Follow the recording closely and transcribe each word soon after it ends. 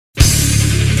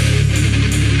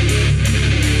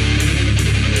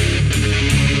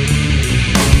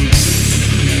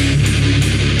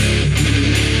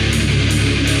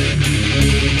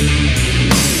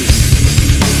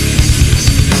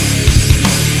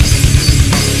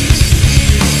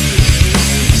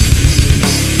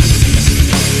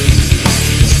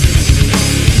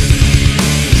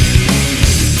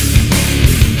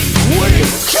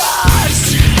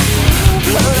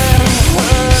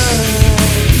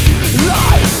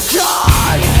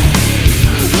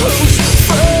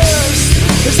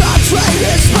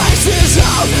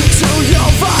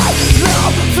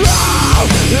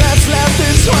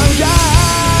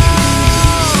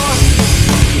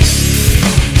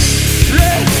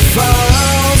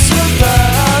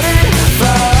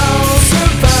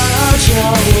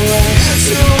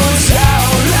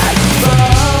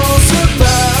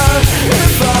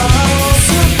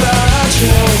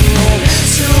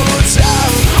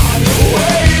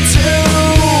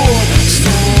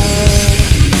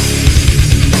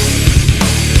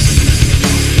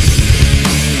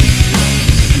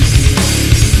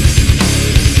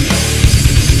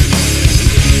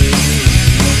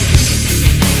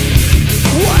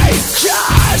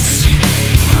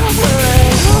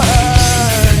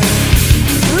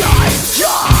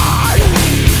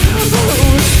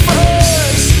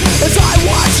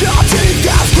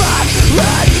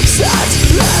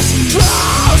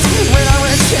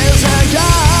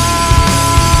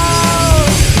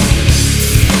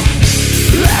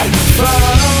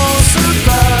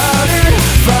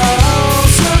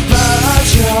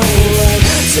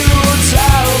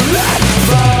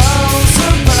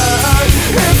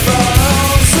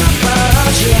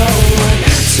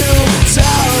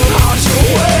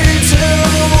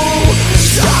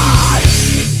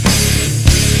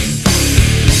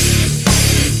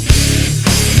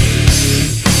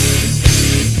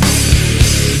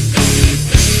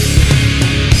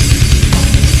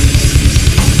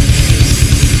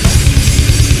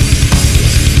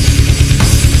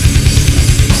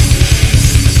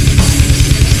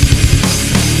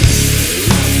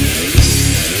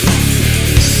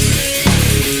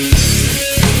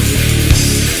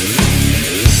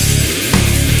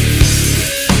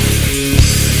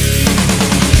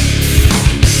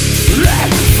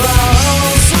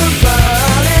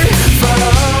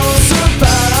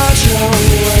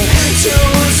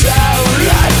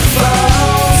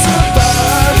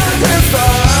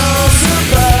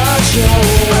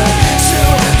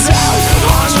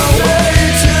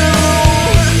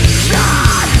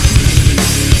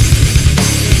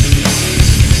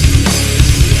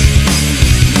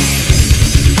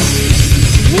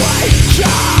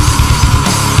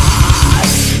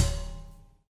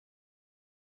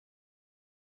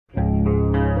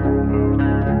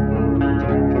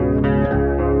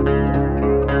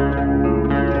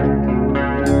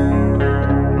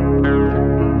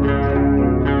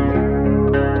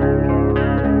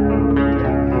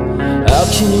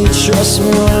trust me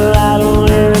when I don't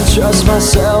even trust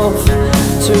myself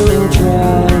to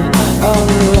drive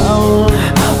alone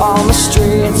on the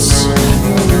streets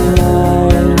in the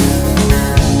night.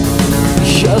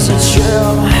 Because it's true,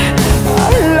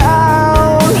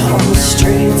 alone on the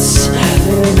streets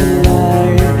in the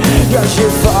night. Cause your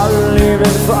father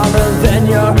leaving farther than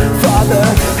your father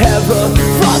ever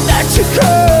thought that you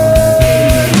could.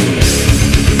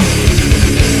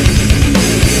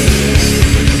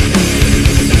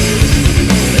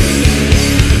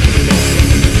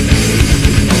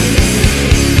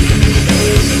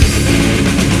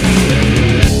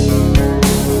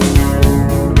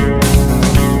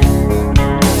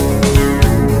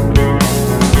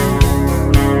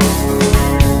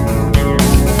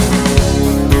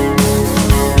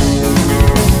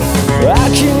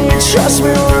 Trust me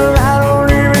when I don't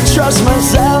even trust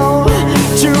myself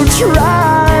to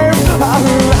drive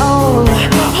alone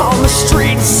on the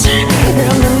streets in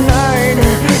the night.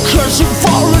 Cause you've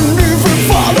fallen even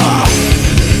farther.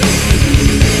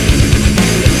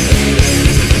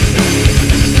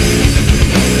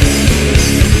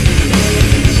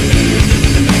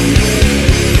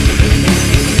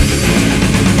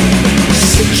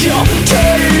 Sink your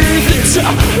teeth into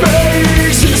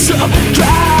mazes of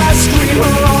glass, scream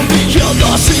around the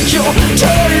other. Sink your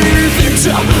teeth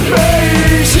into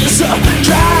mazes of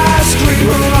glass, scream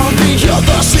around the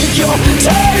other. Sink your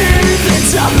teeth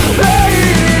into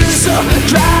mazes of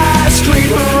glass,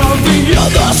 scream around the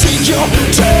other. Sink your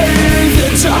teeth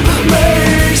into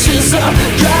mazes of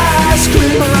glass,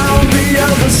 scream around the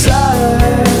other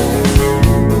side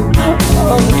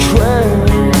of the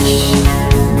crash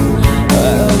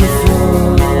and the fall.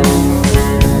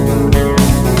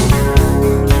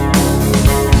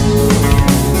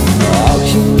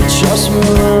 Trust me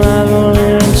when I don't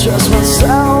even trust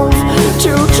myself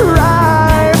to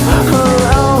drive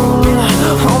around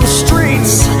on the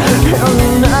streets in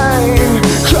the night.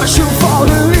 Cause you've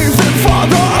fallen even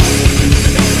farther.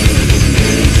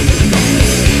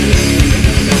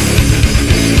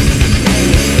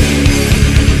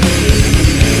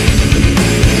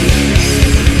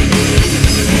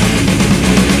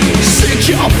 Sink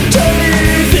your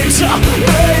teeth into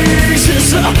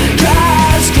mazes of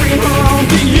glass, scream around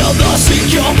the other.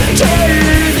 Sink your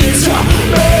teeth into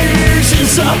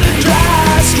mazes of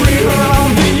glass, scream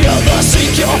around the other.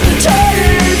 Sink your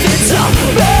teeth into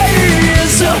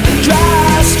mazes of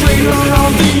glass, scream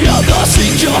around the other.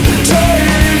 Sink your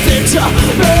teeth into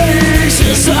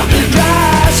mazes of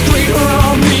glass, scream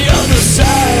around the other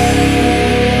side.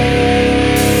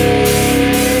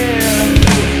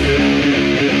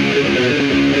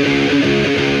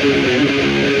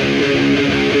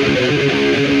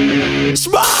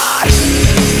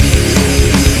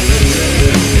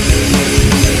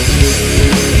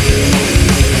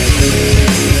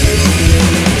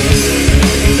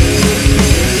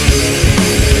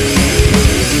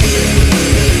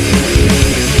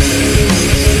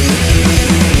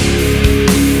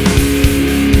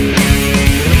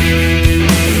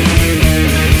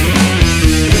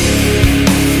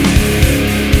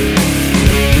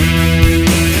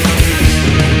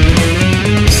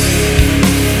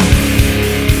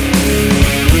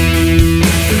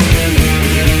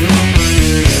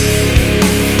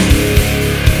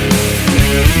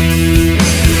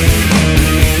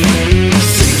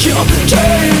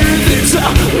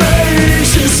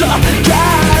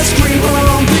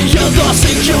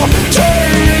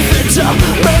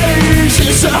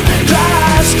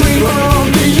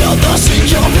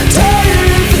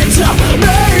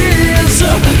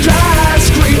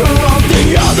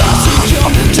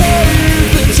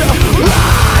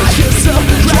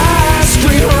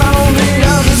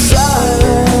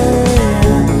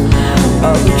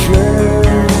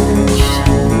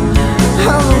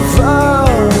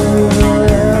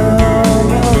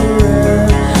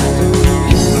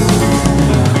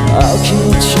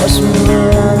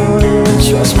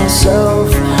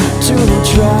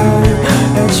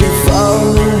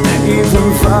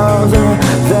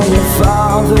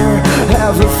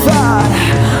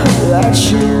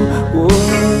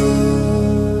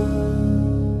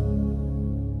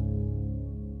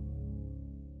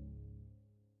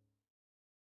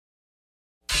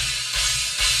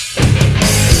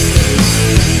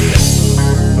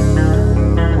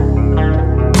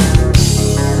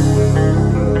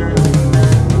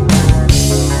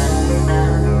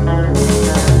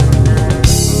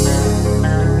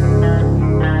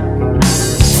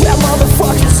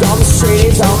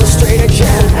 On the street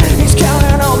again. He's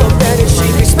counting all the pennies,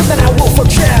 he's spending that wolf for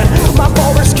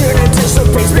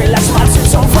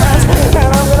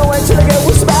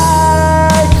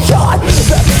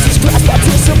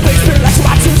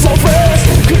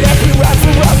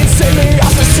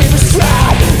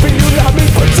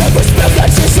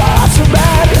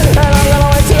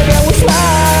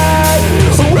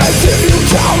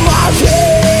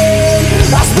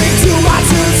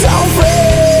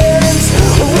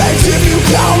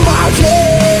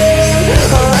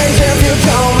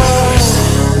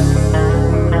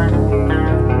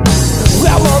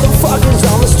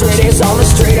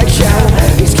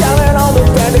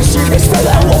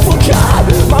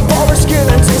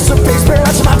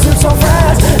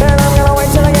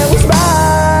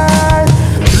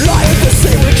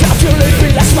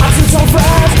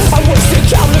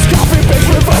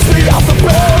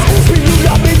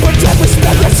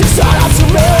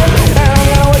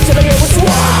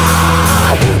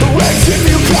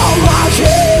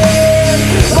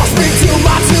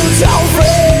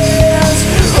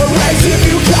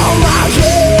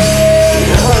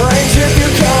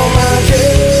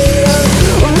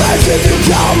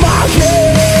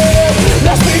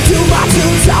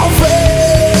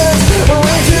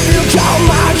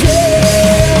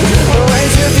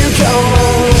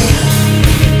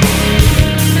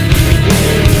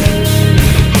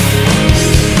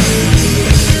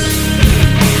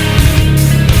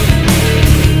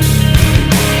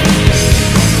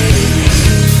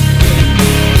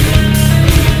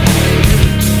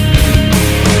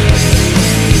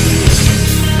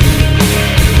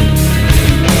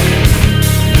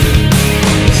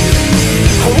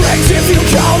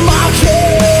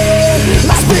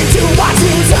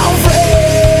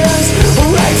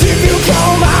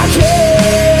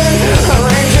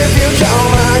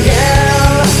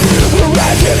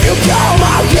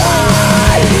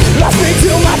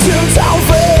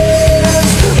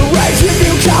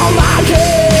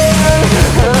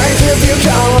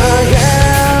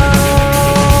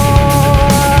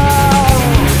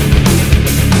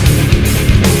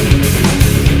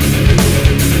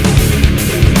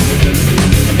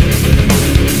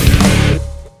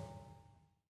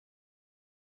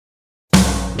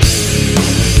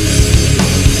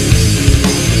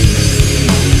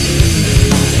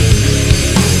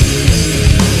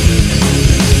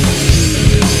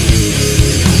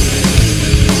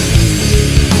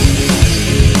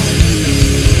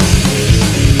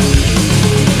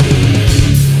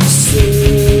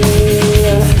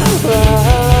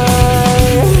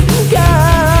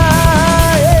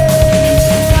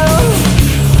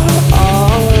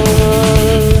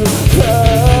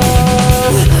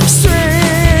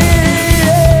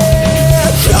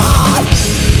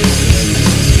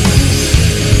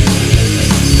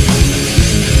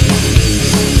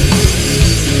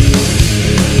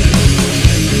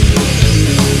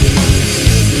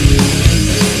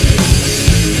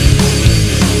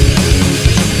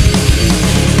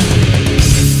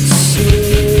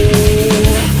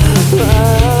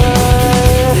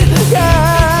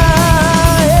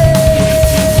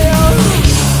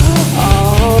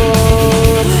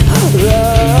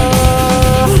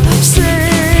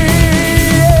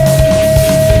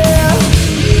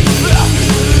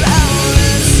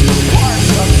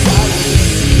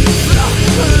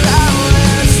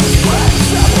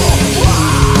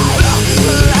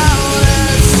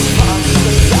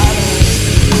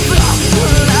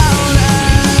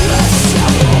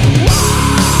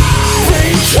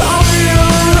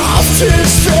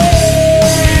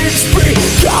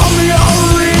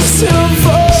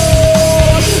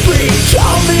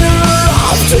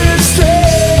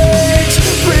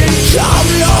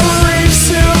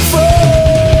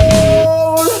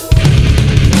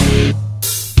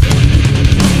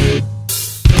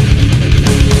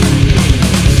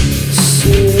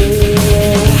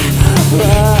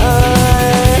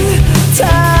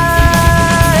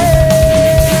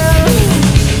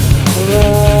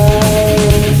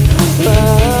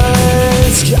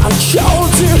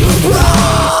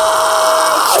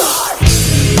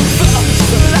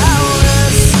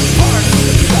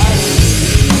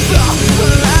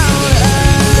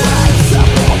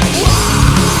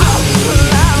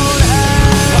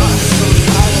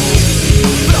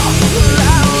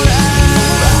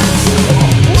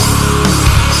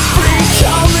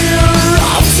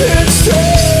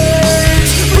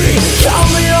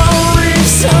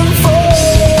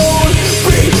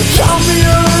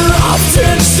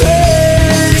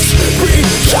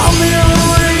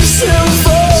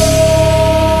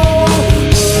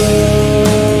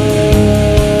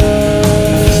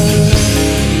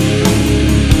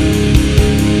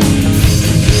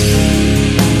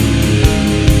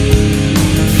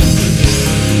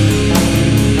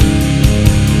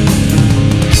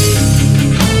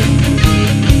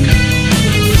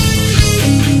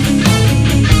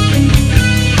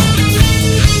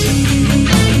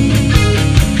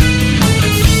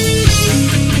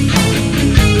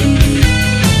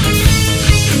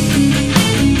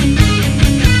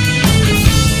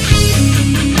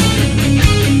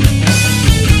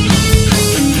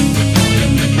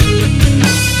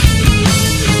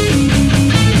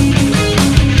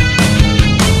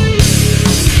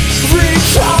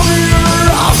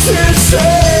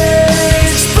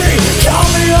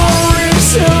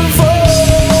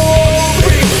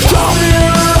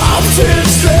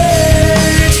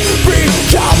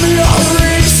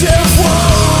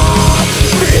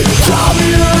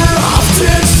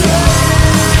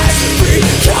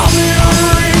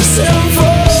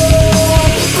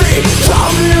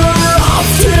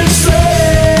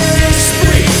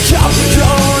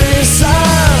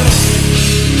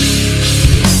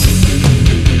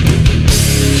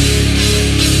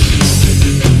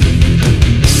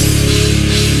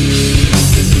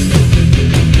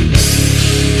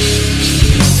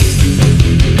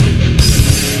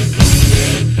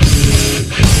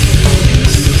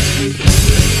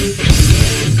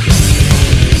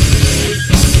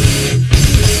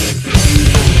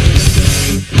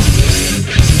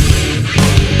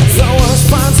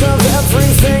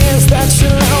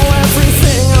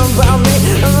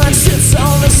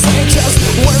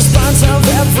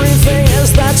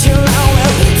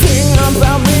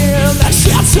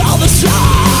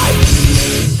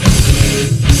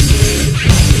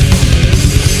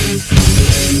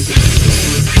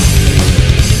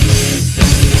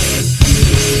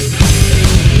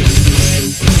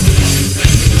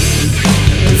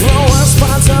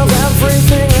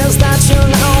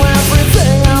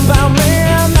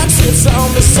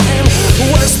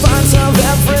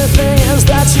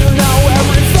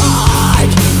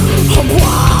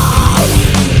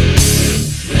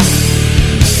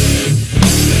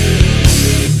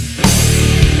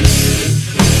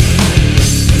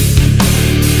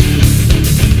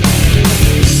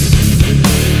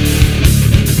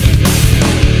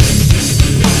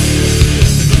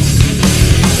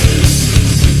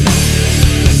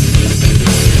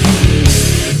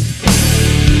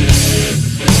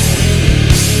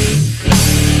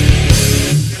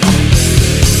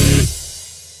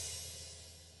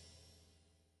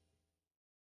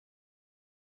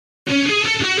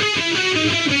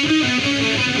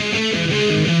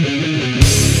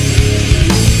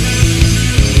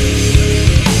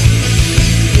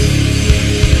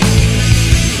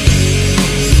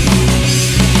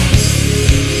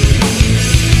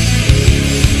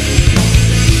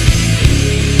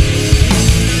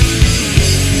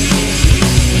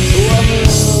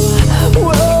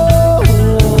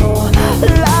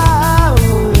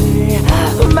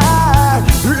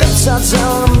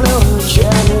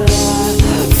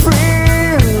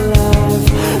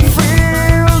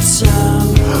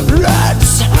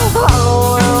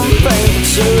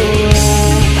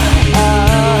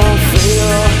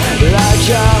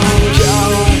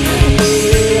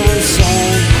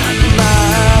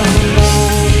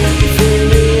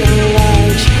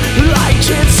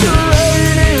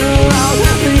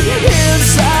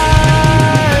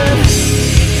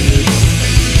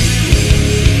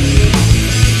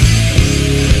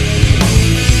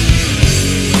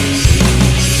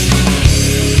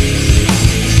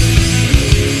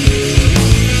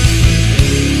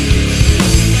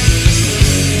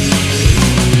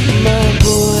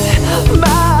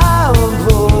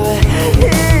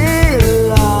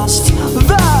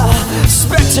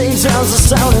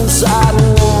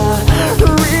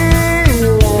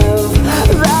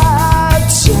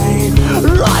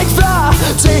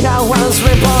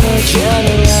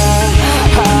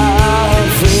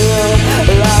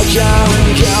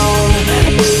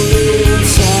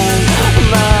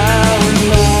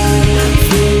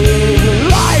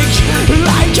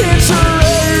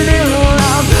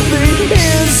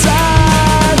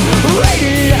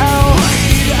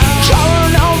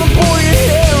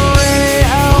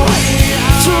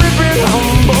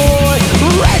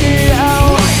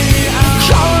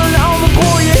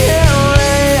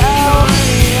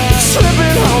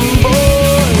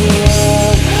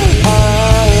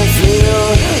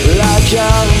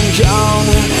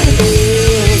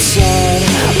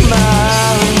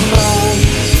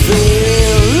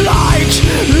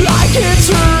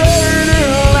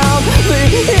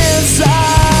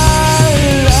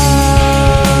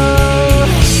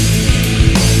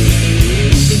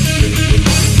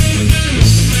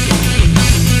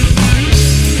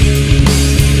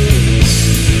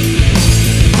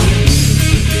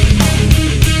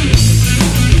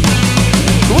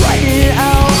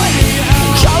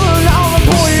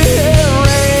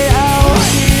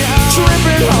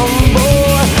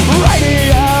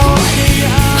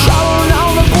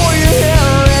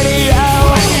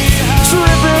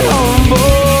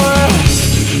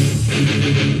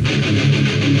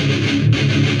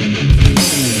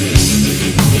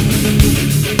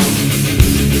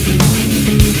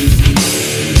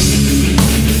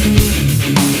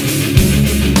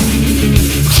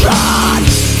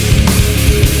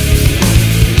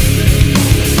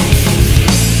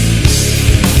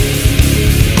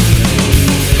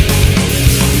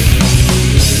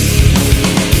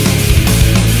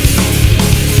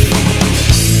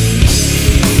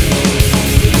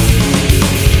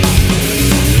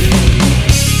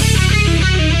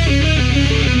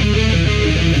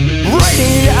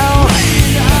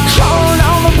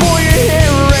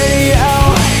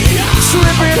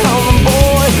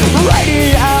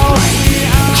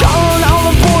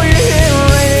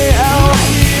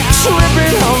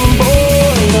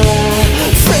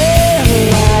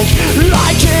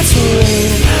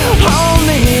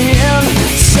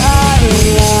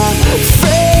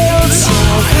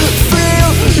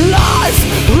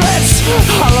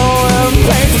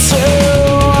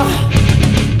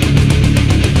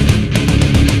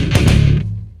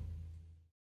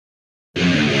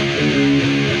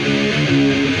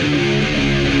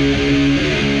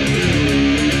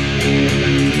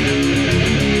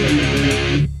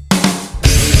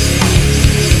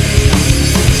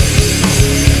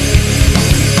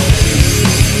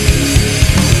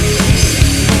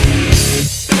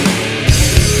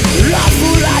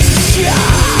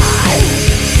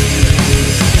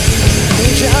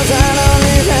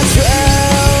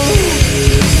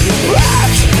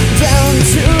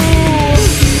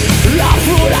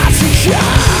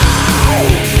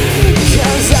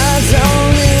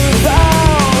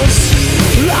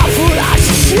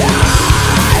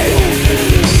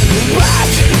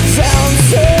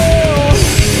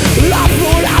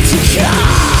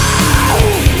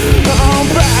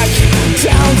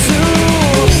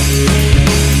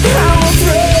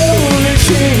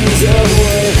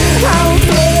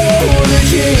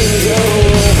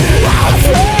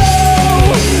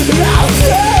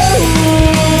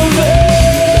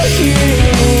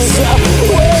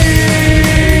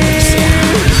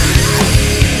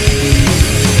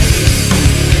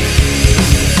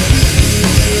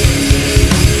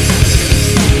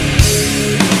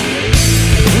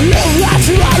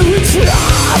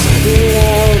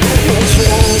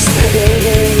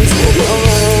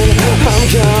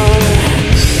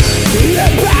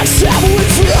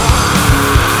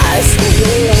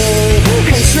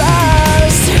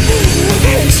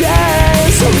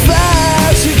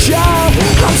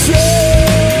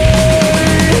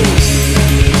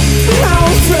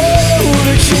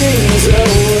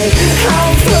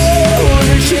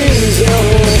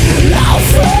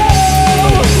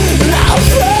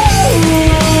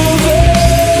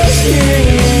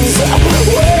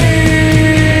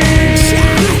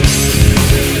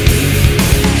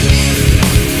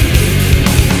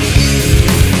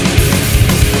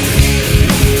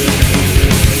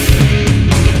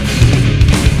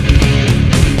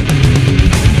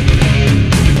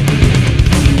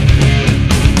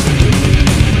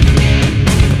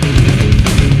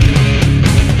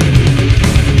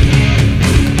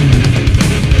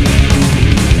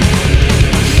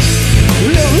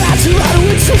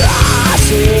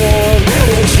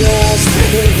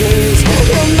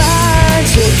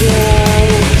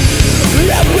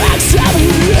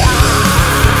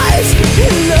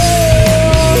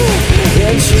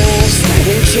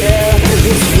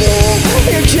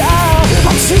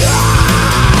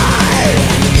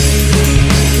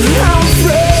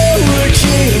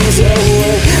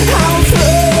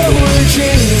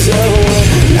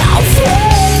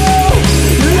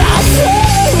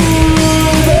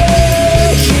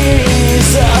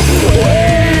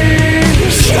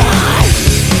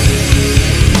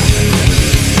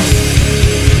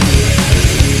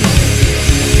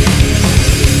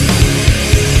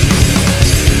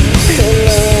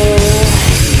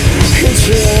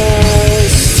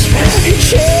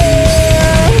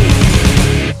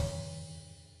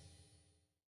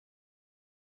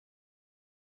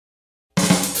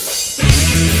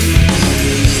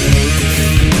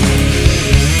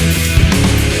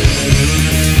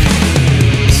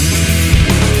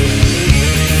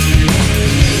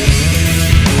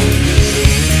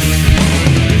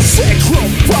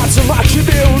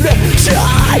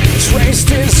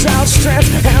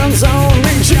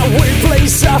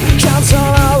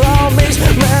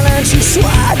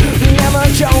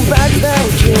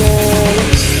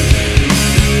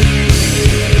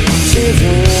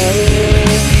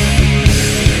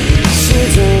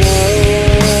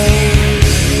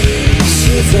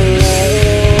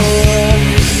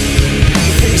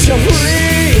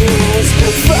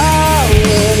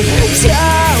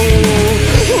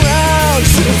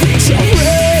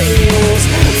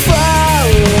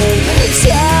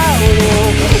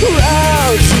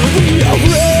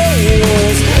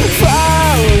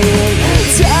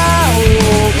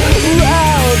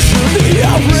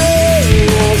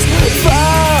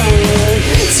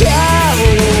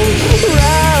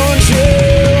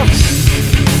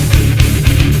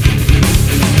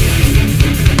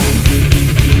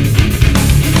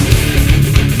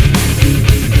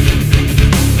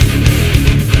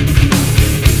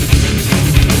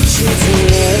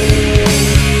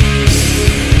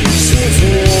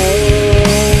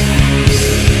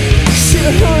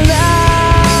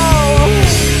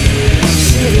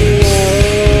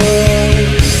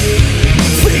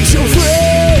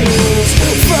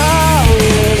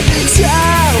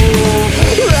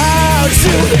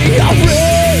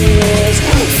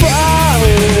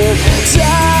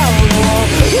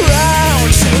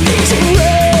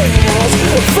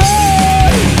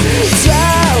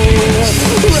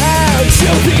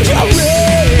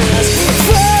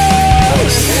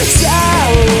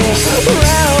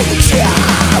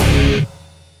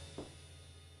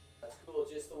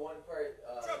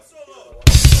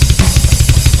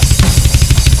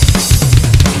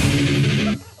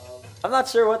not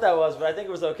sure what that was, but I think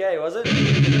it was okay, was it?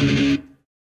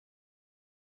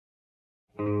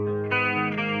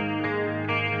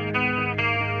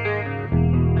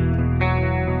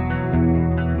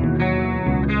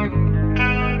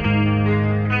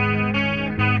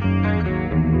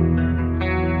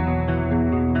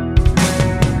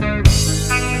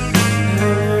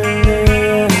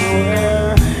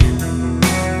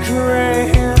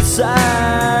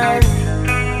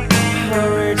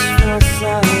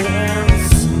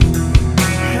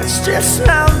 Just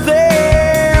now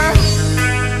there,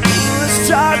 this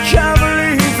dark can't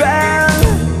believe it.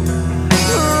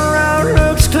 Around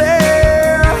looks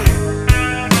clear,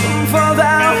 for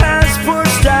thou hast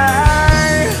pushed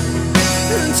I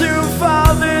into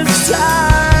fall this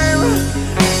time,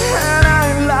 and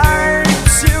I'd like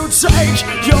to take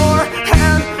your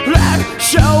hand, let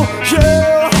show you.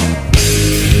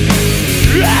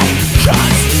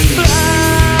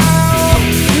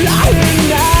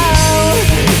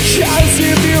 Cause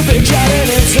if you've been getting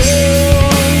in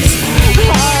tunes,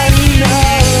 I know.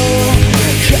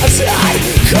 Cause I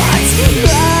can't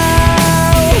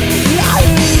now, I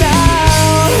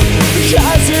know.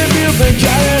 Cause if you've been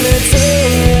getting in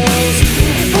tunes,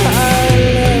 I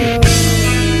know.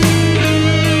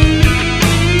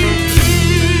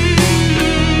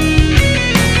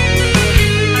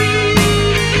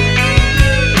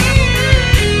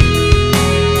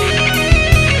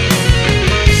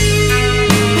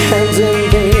 And in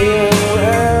the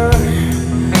air,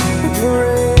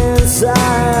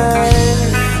 inside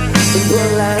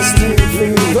elastic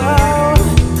people,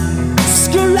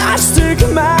 scholastic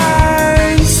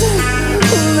minds.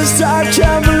 This dark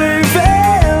can't believe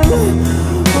it.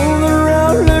 The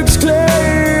road looks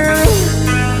clear,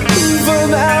 for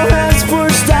thou hast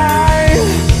pushed I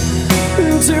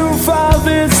to fall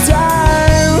this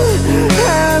time,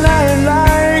 and I'd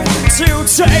like to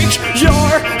take your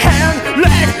hand,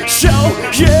 let show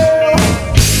you.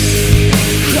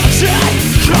 Cause I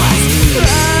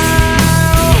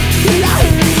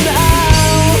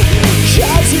now,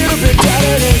 cause you've been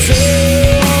getting in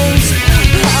tunes,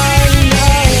 I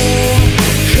know.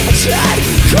 Cause I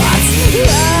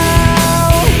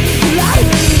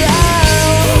now,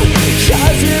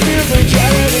 cause if you've been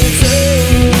getting in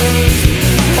tunes,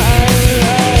 I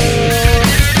know.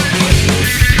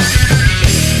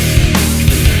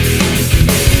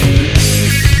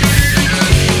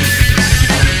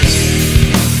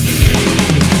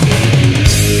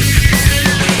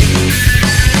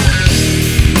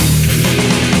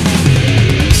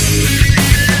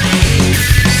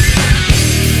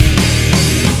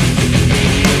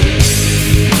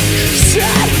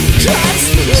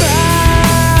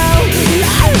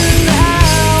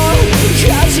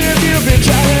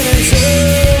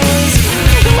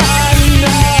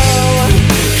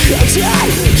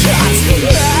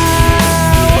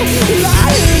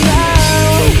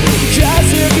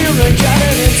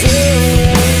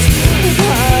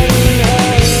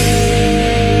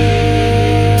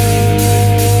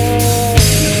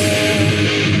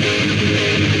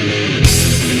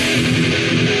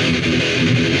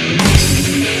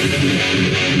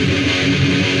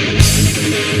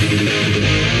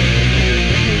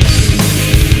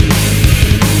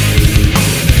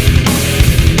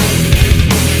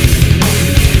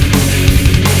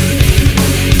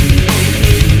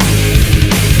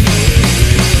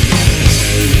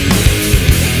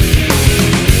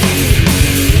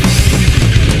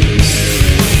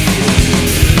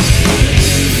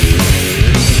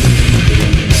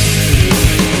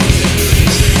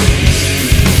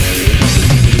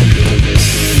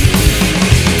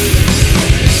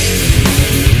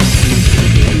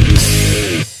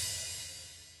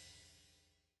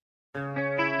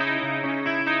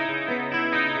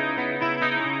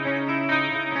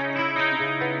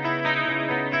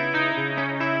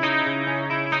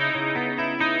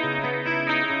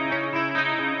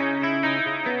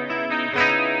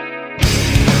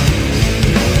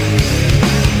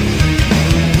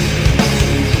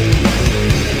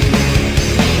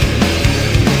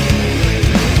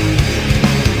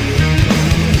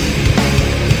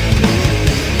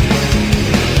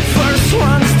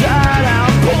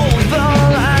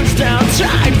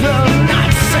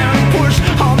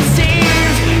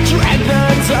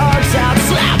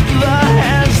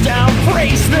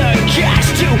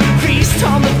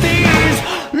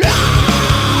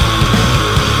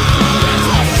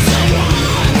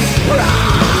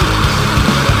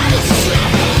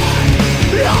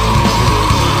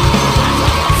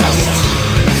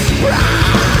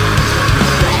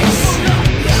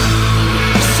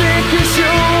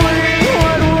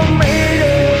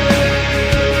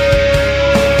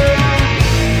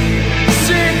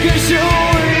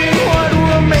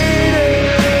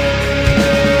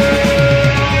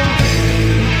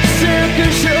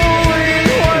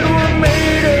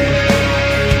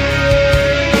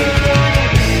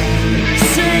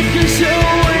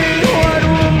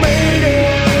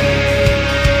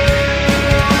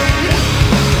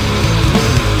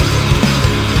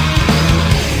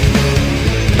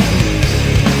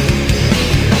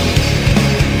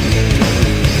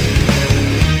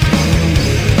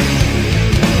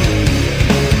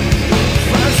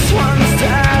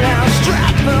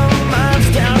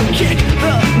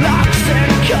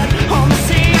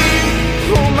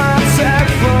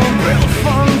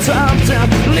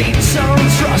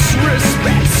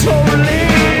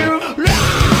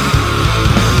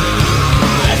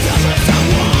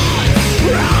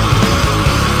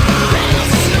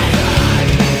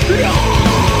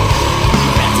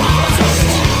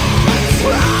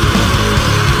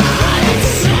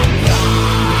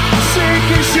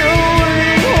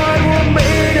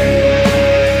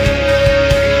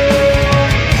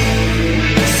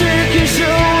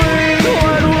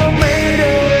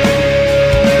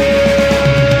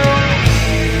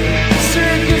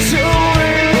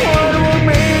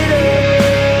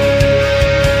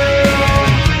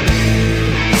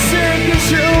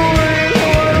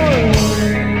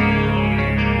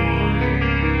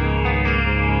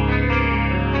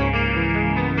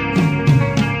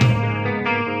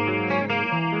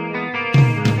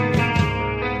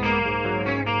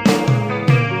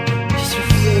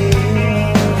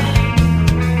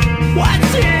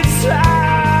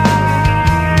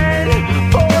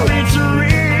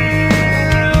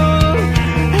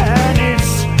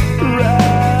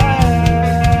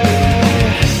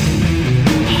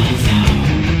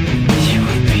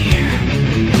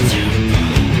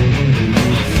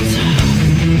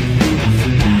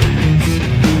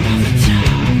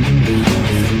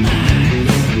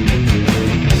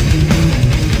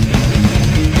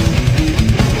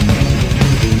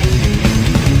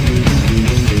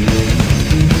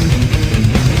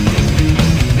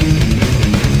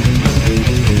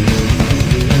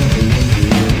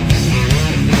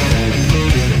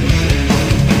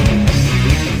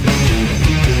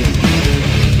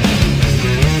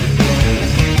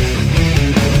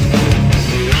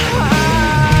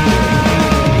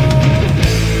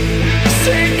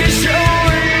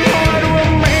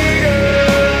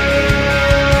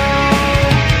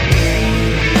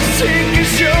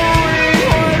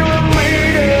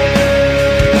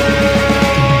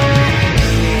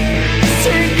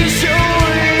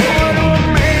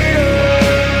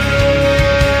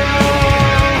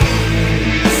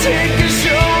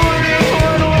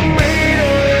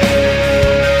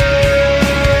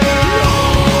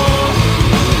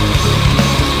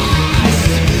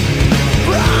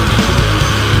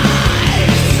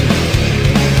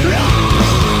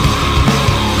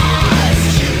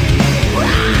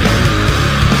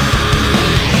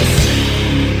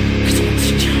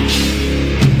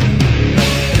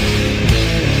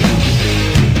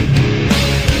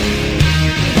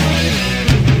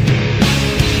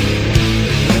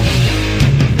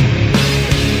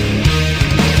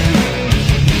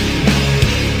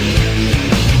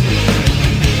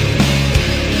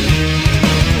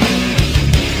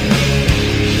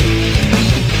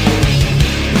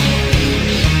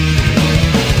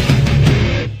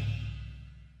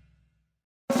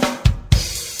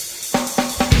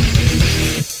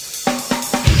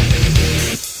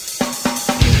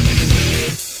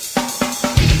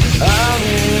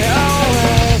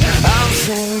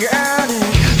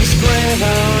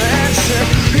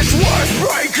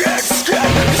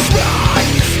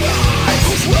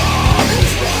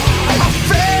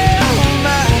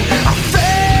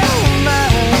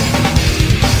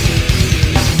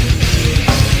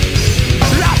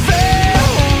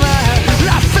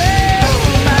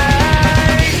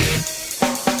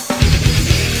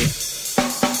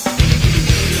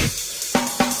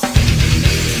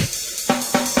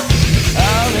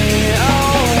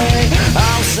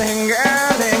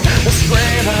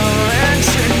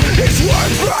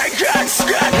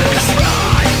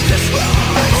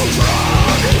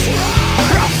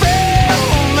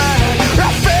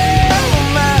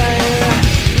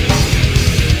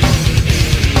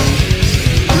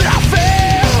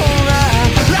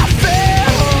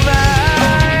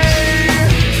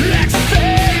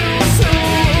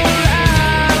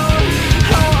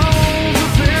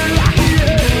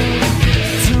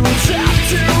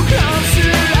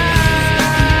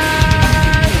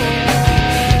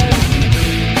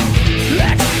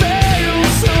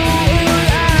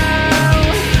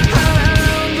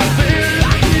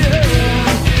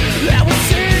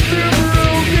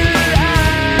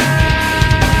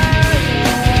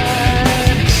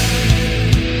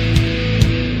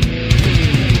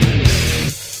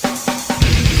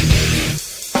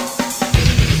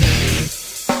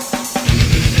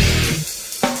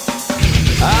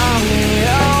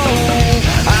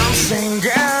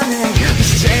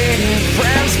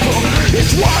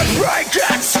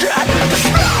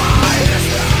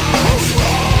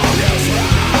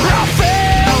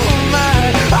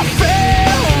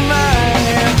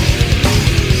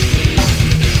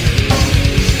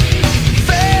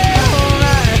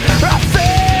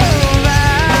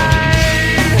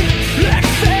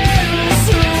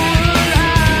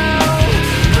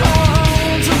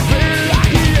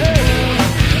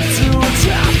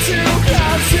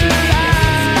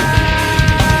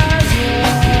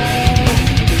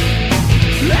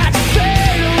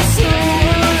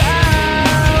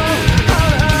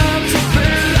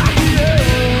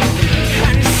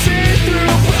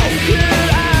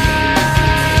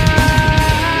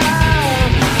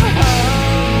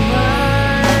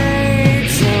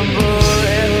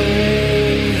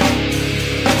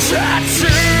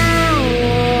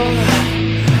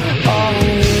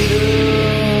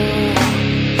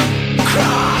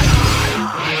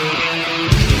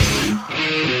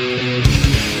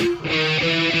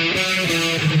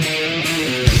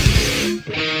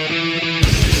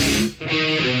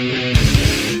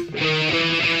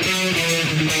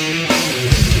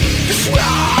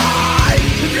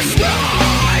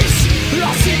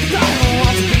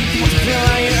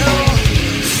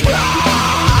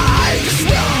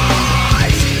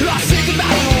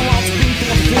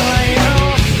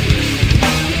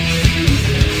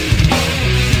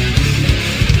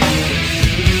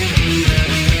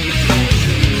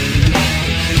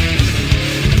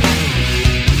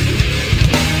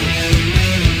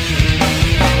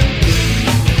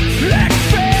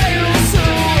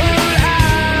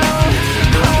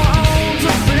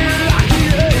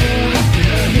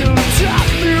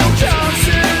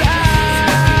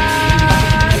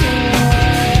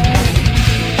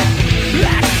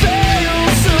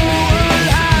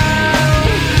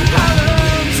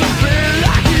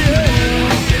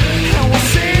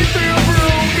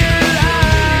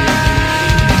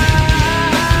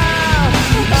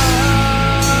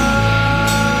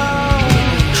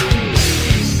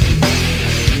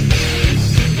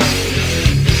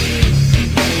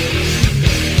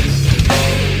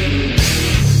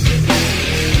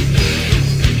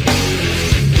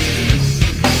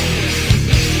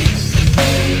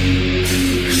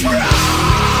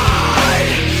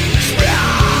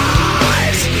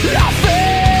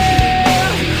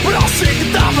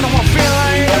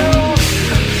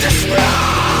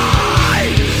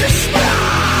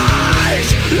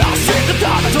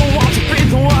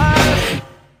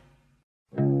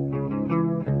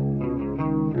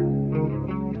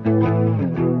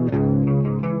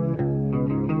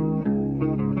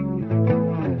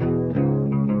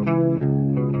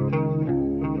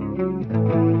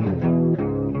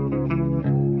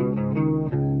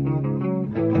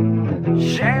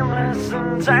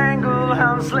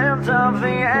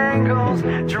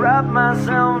 drop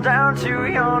myself down to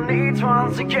your knees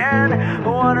once again.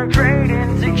 What a great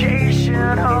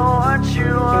indication of what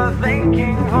you are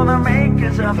thinking. For the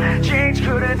makers of change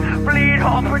couldn't bleed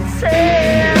or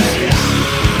pretend.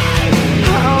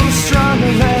 I'm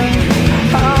stronger than,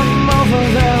 I'm over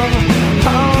them.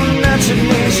 I'm not your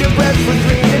knees, you're bred for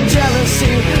greed and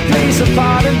jealousy. Plays a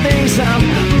part in things I'm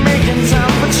making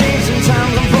time for changing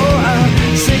times. I'm full,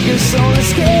 I'm sick of soul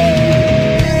escape.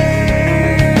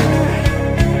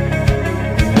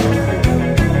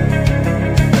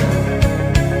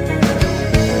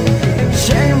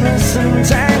 Shameless and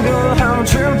tangled, I'm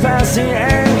tripped past the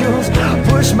angles.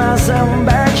 Push myself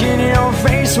back in your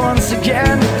face once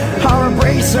again. I'll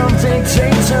embrace some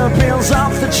dictator, peels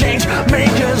off the change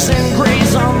makers and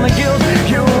graze on the guilt.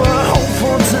 You were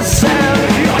hopeful to sell.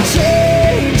 You're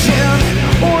changing,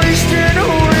 wasting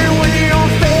away when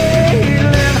you're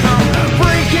failing. I'm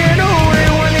breaking away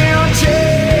when you're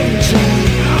changing,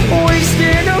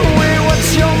 wasting away what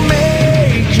you're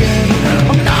making.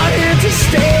 I'm not here to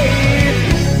stay.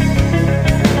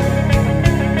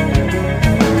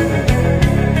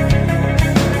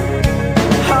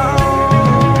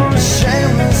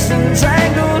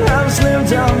 Tangled, I've slipped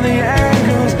down the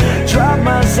angles. Drop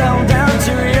myself down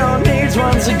to your knees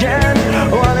once again.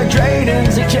 What a great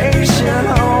indication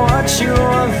of what you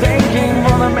are thinking.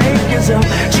 For the makers of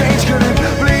change